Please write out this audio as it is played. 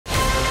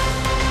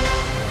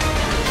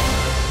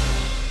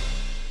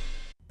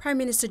Prime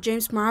Minister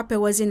James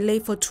Marape was in Lae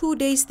for 2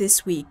 days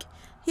this week.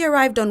 He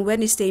arrived on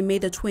Wednesday, May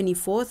the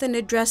 24th, and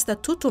addressed the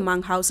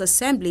Tutumang House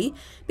Assembly,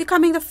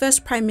 becoming the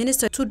first Prime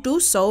Minister to do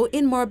so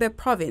in Marape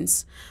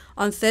Province.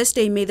 On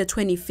Thursday, May the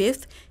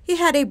 25th, he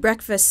had a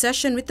breakfast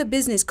session with the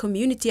business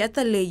community at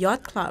the Lae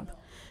Yacht Club.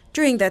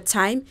 During that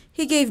time,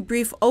 he gave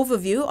brief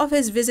overview of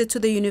his visit to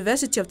the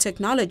University of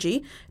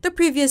Technology the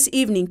previous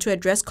evening to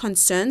address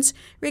concerns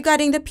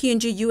regarding the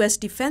PNG-US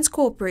Defense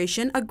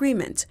Cooperation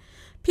Agreement.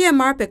 PM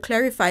Marape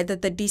clarified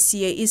that the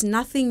DCA is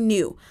nothing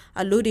new,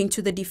 alluding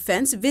to the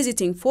Defense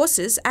Visiting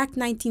Forces Act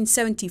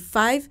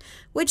 1975,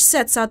 which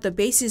sets out the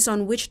basis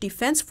on which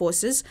defense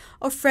forces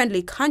of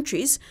friendly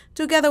countries,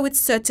 together with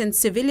certain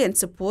civilian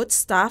support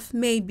staff,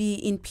 may be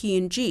in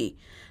PNG.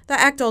 The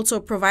Act also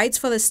provides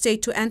for the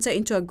state to enter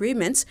into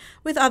agreements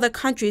with other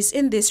countries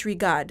in this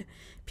regard.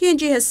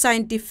 PNG has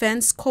signed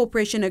defense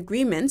cooperation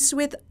agreements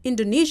with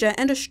Indonesia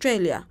and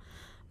Australia.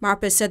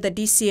 Marape said the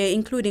DCA,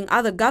 including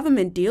other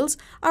government deals,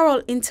 are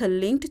all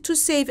interlinked to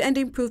save and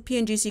improve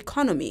PNG's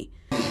economy.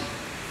 At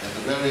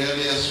the very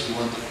earliest, we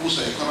want to push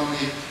the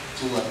economy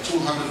to a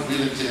 200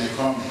 billion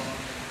economy.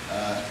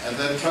 At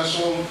that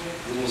threshold,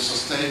 we will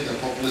sustain the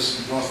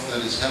population growth that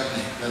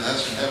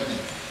has been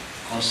happening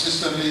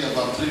consistently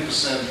about 3%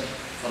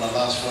 for the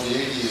last 48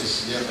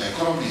 years. Yet the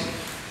economy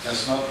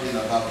has not been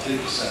about 3%.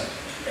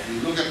 We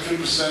look at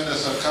 3%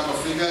 as a kind of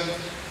figure,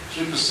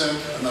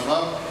 3% and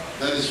above.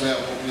 That is where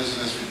our population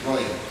has been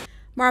growing.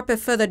 Marape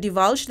further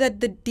divulged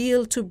that the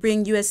deal to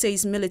bring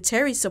USA's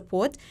military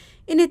support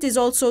in it is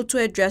also to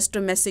address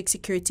domestic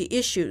security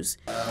issues.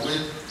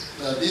 With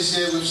the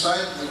DCA we've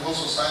signed, we've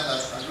also signed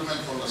an agreement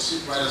for the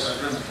Ship Riders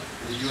Agreement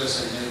with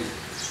USA Navy.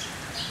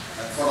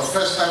 And for the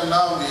first time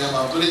now, we have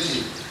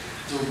ability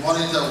to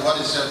monitor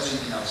what is happening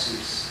in our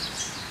seas.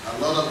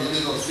 A lot of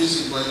illegal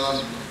fishing going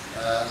on.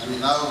 We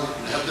now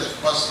have the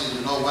capacity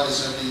to know what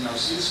is happening in our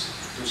seas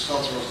to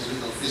stop those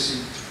illegal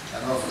fishing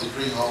and hopefully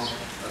bring home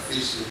a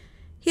fish.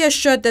 He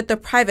assured that the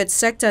private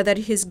sector that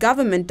his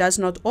government does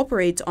not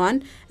operate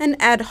on an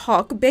ad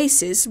hoc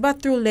basis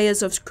but through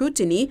layers of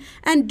scrutiny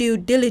and due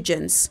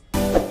diligence.